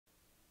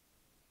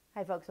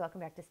Hi folks, welcome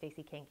back to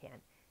Stacey CAN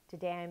CAN.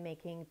 Today I'm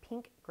making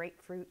pink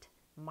grapefruit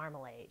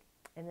marmalade,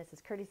 and this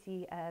is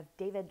courtesy of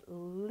David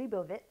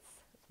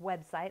Leibovitz's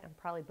website. I'm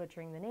probably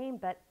butchering the name,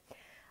 but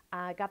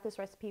I got this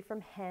recipe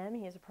from him.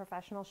 He is a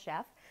professional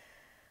chef.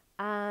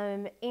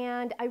 And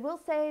I will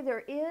say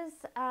there is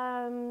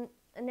a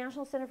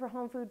National Center for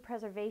Home Food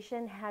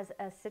Preservation has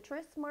a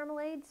citrus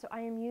marmalade, so I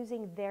am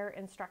using their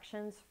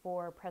instructions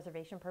for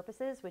preservation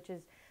purposes, which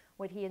is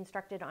what he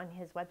instructed on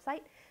his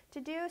website to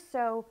do.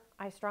 So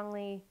I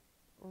strongly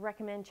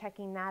recommend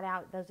checking that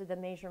out. Those are the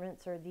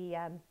measurements or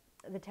the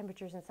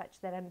temperatures and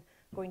such that I'm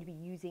going to be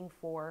using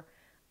for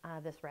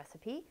this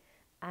recipe,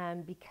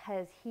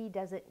 because he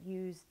doesn't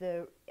use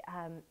the,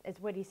 as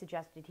what he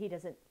suggested, he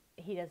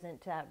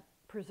doesn't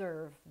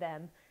preserve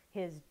them,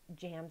 his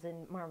jams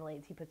and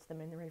marmalades. He puts them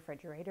in the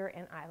refrigerator,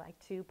 and I like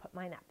to put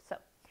mine up. So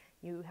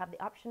you have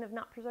the option of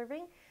not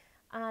preserving.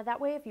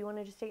 That way, if you want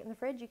to just stay it in the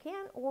fridge, you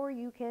can, or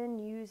you can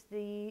use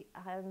the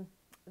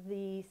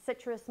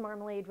citrus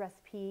marmalade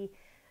recipe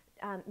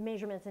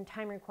measurements and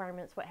time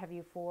requirements, what have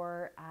you,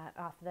 for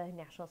off the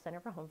National Center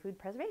for Home Food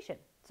Preservation.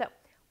 So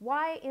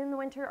why in the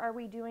winter are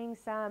we doing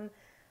some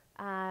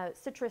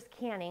citrus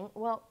canning?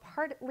 Well,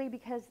 partly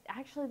because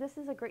actually this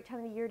is a great time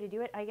of the year to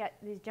do it. I get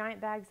these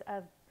giant bags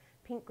of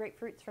pink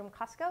grapefruits from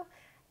Costco,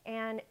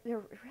 and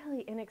they're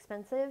really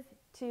inexpensive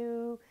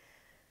to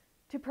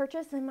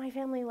purchase, and my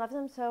family loves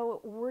them, so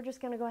we're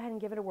just going to go ahead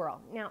and give it a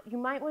whirl. Now, you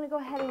might want to go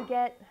ahead and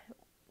get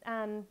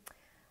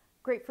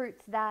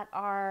grapefruits that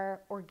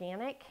are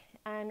organic,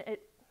 and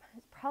it's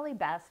probably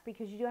best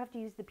because you do have to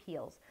use the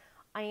peels.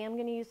 I am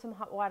going to use some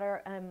hot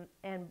water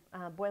and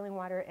boiling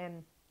water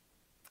and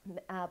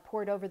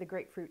pour it over the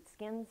grapefruit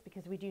skins,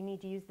 because we do need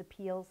to use the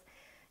peels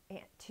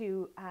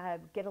to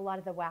get a lot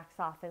of the wax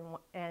off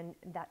and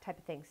that type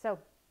of thing. So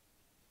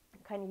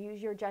kind of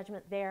use your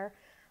judgment there.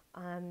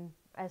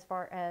 As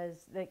far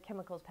as the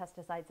chemicals,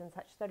 pesticides, and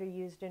such that are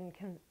used in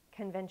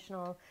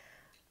conventional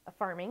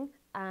farming.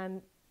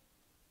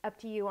 Up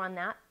to you on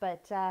that,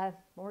 but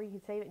or you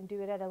can save it and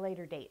do it at a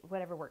later date,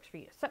 whatever works for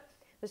you. So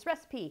this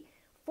recipe,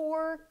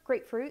 for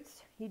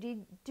grapefruits,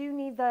 you do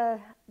need the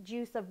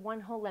juice of 1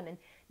 whole lemon.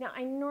 Now,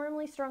 I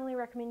normally strongly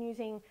recommend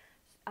using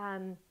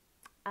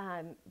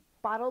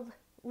bottled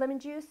lemon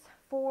juice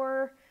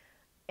for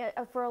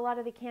a lot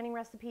of the canning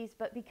recipes,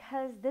 but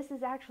because this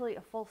is actually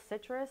a full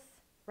citrus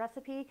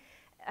recipe,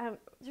 there's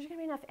going to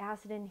be enough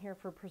acid in here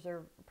for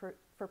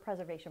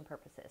preservation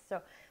purposes.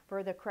 So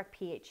for the correct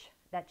pH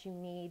that you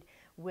need,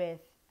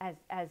 with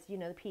as you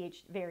know, the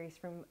pH varies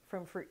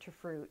from fruit to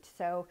fruit.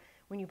 So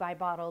when you buy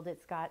bottled,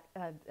 it's got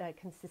a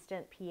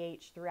consistent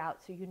pH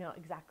throughout, so you know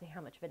exactly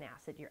how much of an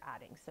acid you're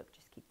adding. So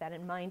just keep that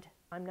in mind.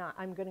 I'm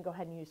going to go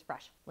ahead and use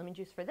fresh lemon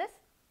juice for this.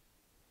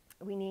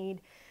 We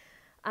need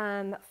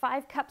 5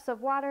 cups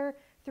of water,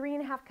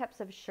 3.5 cups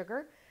of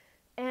sugar.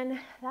 And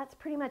that's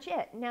pretty much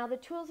it. Now, the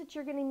tools that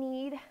you're going to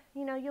need,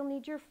 you know, you'll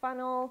need your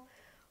funnel.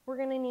 We're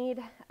going to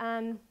need,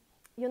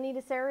 you'll need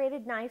a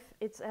serrated knife.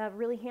 It's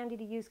really handy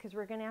to use because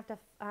we're going to have to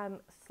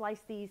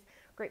slice these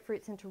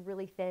grapefruits into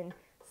really thin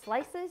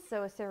slices.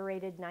 So a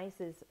serrated knife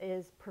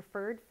is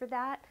preferred for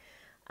that.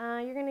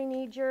 You're going to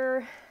need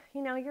your,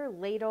 you know, your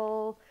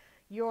ladle,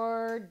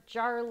 your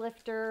jar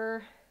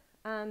lifter,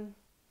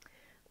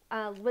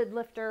 lid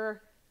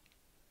lifter.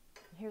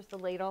 Here's the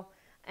ladle.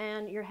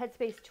 And your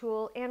Headspace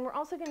tool, and we're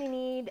also going to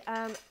need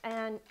a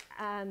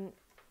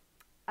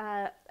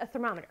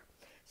thermometer.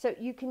 So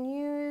you can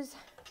use,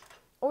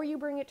 or you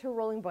bring it to a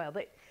rolling boil,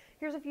 but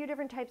here's a few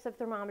different types of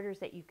thermometers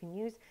that you can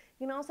use.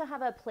 You can also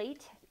have a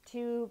plate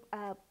to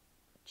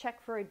check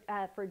for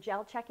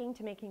gel checking,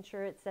 to making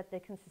sure it's at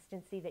the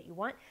consistency that you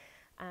want.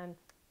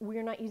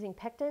 We're not using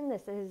pectin.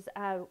 This is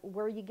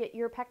where you get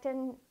your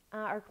pectin.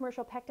 Our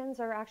commercial pectins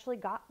are actually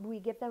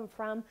we get them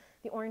from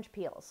the orange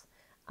peels.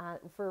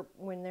 For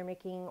when they're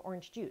making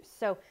orange juice.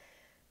 So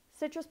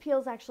citrus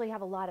peels actually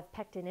have a lot of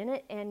pectin in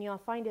it, and you'll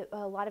find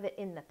a lot of it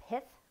in the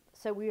pith.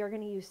 So we are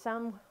going to use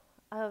some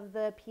of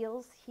the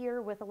peels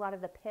here with a lot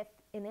of the pith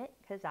in it,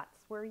 because that's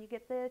where you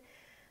get the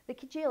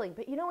congealing.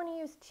 But you don't want to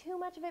use too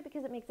much of it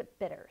because it makes it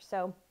bitter.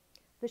 So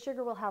the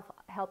sugar will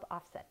help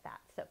offset that.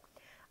 So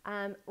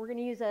we're going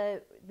to use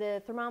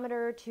the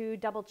thermometer to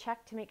double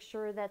check to make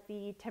sure that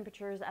the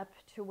temperature is up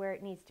to where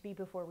it needs to be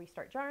before we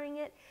start jarring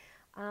it,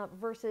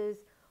 versus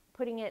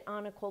putting it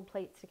on a cold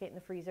plate, stick it in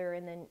the freezer,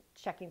 and then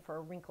checking for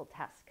a wrinkle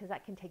test, because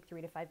that can take 3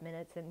 to 5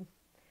 minutes, and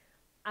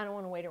I don't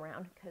want to wait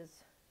around because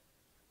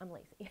I'm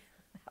lazy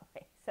that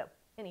way. So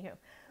anywho,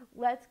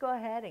 let's go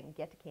ahead and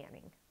get to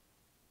canning.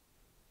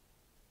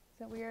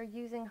 So we are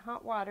using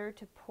hot water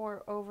to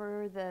pour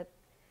over the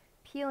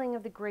peeling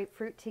of the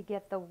grapefruit to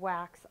get the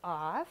wax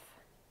off.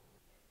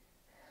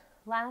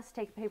 Last,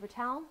 take a paper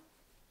towel,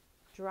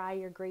 dry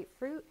your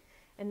grapefruit,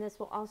 and this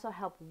will also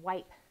help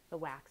wipe the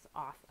wax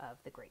off of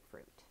the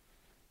grapefruit.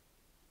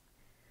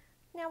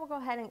 Now we'll go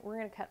ahead and we're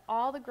going to cut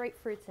all the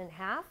grapefruits in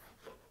half.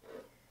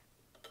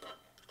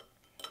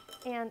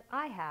 And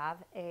I have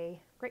a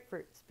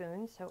grapefruit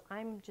spoon, so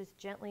I'm just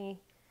gently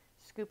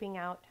scooping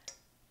out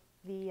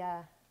the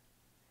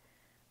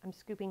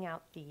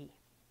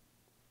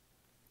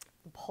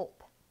the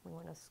pulp. We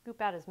want to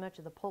scoop out as much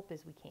of the pulp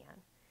as we can.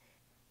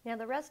 Now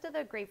the rest of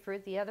the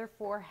grapefruit, the other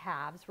 4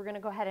 halves, we're going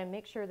to go ahead and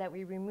make sure that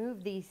we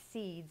remove these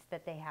seeds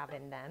that they have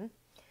in them.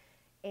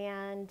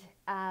 And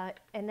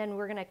then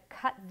we're going to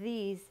cut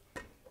these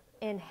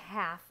in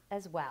half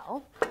as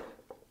well,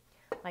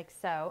 like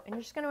so. And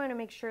you're just going to want to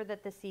make sure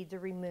that the seeds are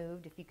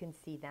removed if you can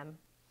see them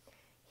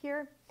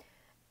here.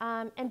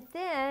 And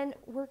then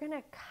we're going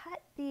to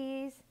cut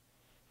these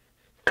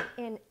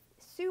in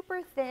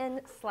super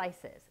thin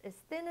slices, as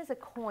thin as a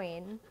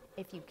coin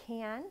if you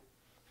can.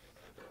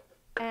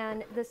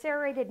 And the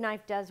serrated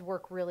knife does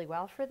work really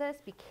well for this.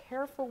 Be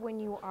careful when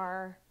you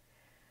are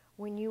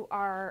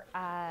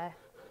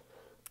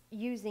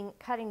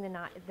cutting the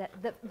knife.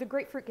 The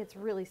grapefruit gets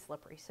really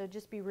slippery, so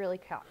just be really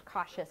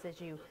cautious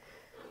as you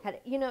cut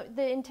it. You know,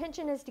 the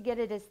intention is to get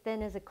it as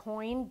thin as a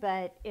coin,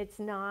 but it's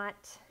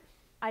not.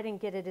 I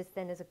didn't get it as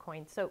thin as a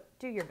coin, so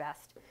do your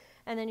best.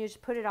 And then you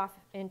just put it off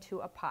into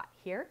a pot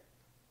here.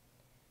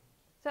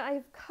 So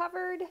I've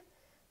covered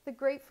the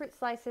grapefruit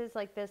slices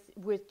like this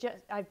with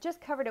I've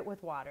just covered it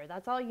with water.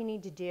 That's all you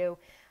need to do.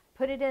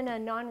 Put it in a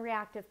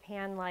non-reactive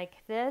pan like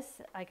this,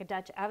 like a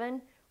Dutch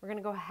oven. We're going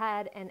to go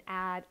ahead and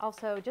add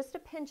also just a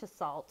pinch of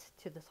salt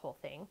to this whole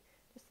thing,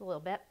 just a little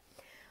bit.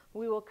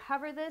 We will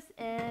cover this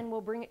and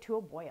we'll bring it to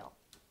a boil.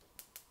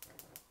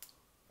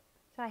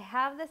 So I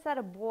have this at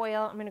a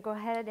boil. I'm going to go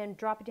ahead and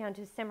drop it down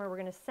to simmer. We're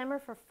going to simmer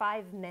for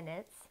 5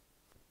 minutes.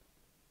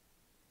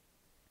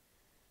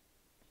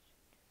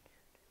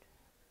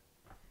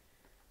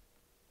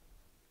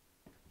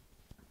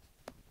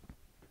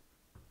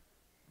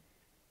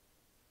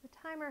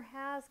 Timer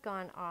has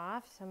gone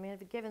off, so I'm going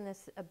to be giving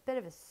this a bit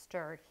of a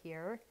stir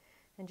here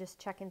and just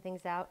checking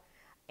things out.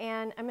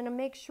 And I'm going to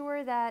make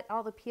sure that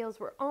all the peels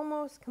were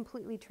almost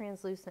completely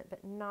translucent,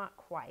 but not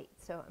quite.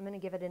 So I'm going to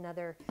give it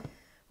another,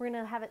 we're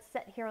going to have it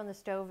set here on the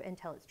stove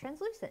until it's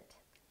translucent.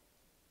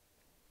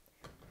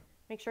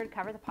 Make sure to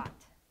cover the pot.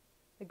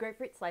 The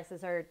grapefruit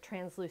slices are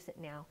translucent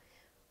now.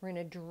 We're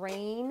going to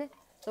drain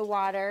the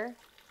water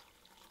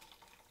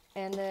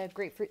and the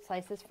grapefruit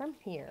slices from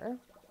here.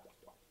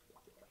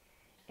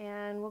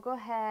 And we'll go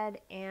ahead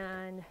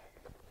and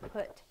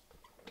put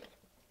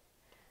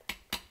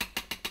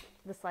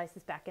the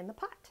slices back in the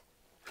pot.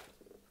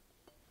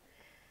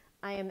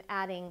 I am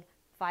adding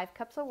 5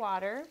 cups of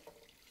water,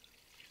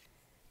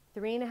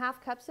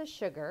 3.5 cups of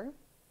sugar,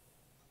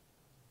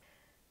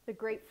 the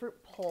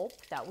grapefruit pulp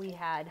that we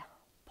had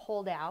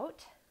pulled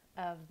out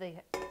of the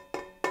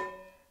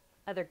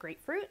other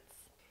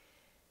grapefruits.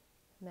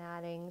 I'm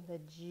adding the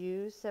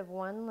juice of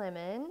 1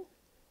 lemon.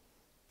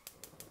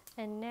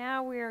 And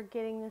now we're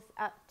getting this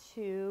up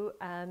to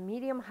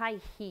medium-high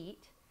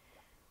heat,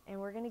 and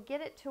we're going to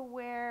get it to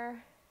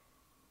where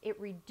it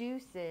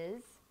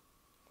reduces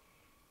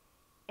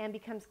and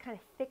becomes kind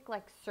of thick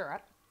like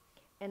syrup.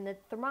 And the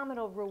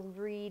thermometer will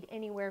read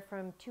anywhere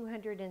from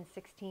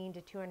 216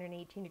 to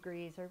 218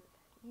 degrees, or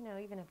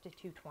even up to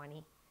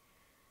 220.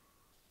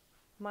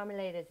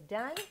 Marmalade is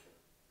done.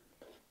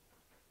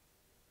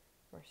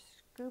 We're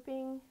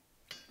scooping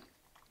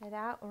it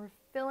out. We're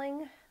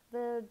filling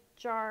the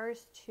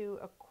jars to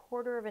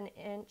 1/4 of an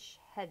inch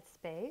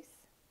headspace.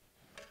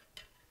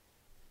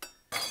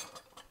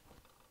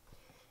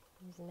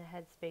 Using the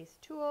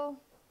Headspace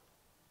tool.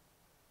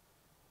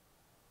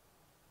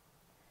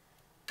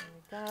 There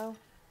we go.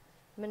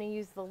 I'm going to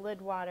use the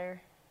lid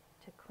water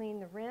to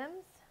clean the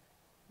rims.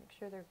 Make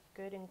sure they're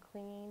good and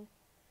clean,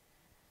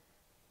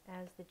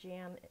 as the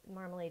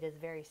marmalade is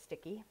very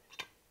sticky.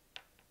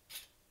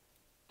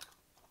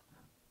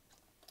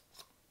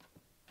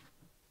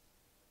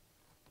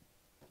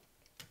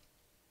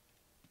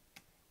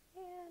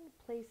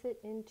 Place it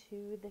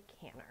into the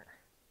canner.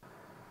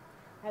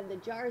 I have the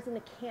jars in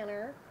the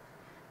canner,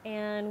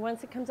 and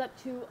once it comes up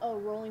to a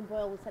rolling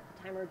boil, we'll set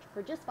the timer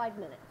for just 5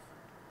 minutes.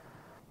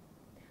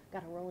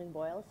 Got a rolling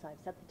boil, so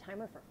I've set the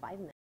timer for 5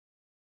 minutes.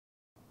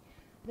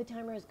 The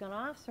timer has gone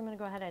off, so I'm going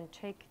to go ahead and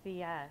take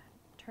the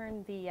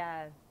turn the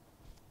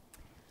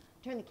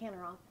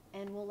canner off,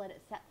 and we'll let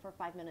it set for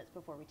 5 minutes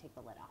before we take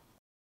the lid off.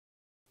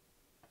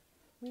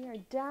 We are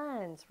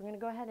done, so we're going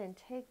to go ahead and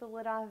take the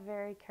lid off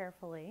very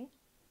carefully.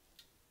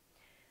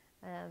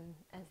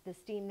 As the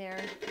steam there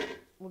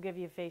will give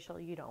you a facial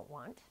you don't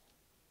want.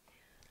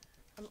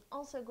 I'm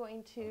also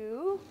going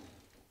to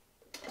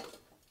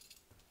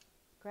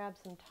grab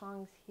some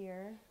tongs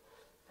here,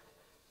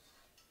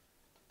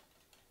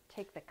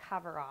 take the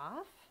cover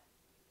off.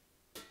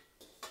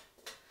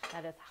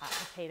 That is hot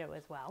potato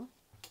as well.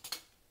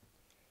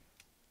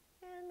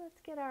 And let's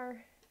get our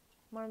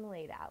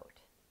marmalade out.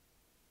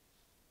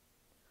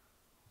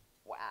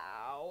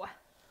 Wow!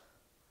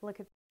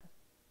 Look at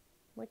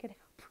how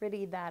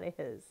pretty that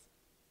is.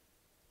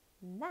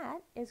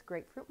 That is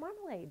grapefruit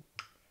marmalade.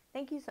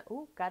 Thank you so,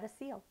 ooh, got a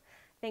seal.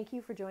 Thank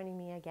you for joining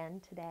me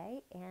again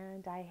today,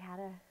 and I had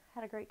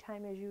a great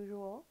time as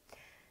usual.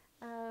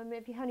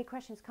 If you have any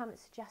questions,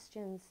 comments,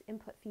 suggestions,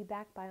 input,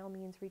 feedback, by all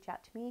means reach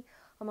out to me.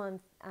 I'm on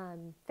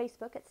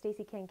Facebook at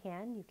Stacey CAN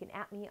CAN. You can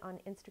 @ me on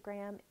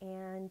Instagram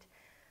and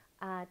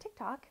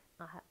TikTok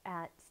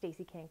at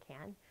Stacey CAN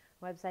CAN.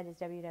 Website is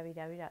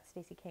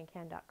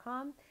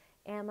www.staceycancan.com,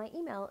 and my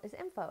email is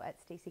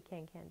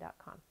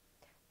info@staceycancan.com.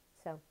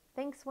 So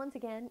thanks once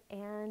again,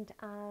 and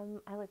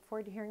I look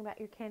forward to hearing about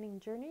your canning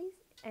journeys.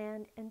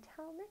 And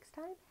until next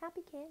time,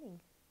 happy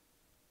canning.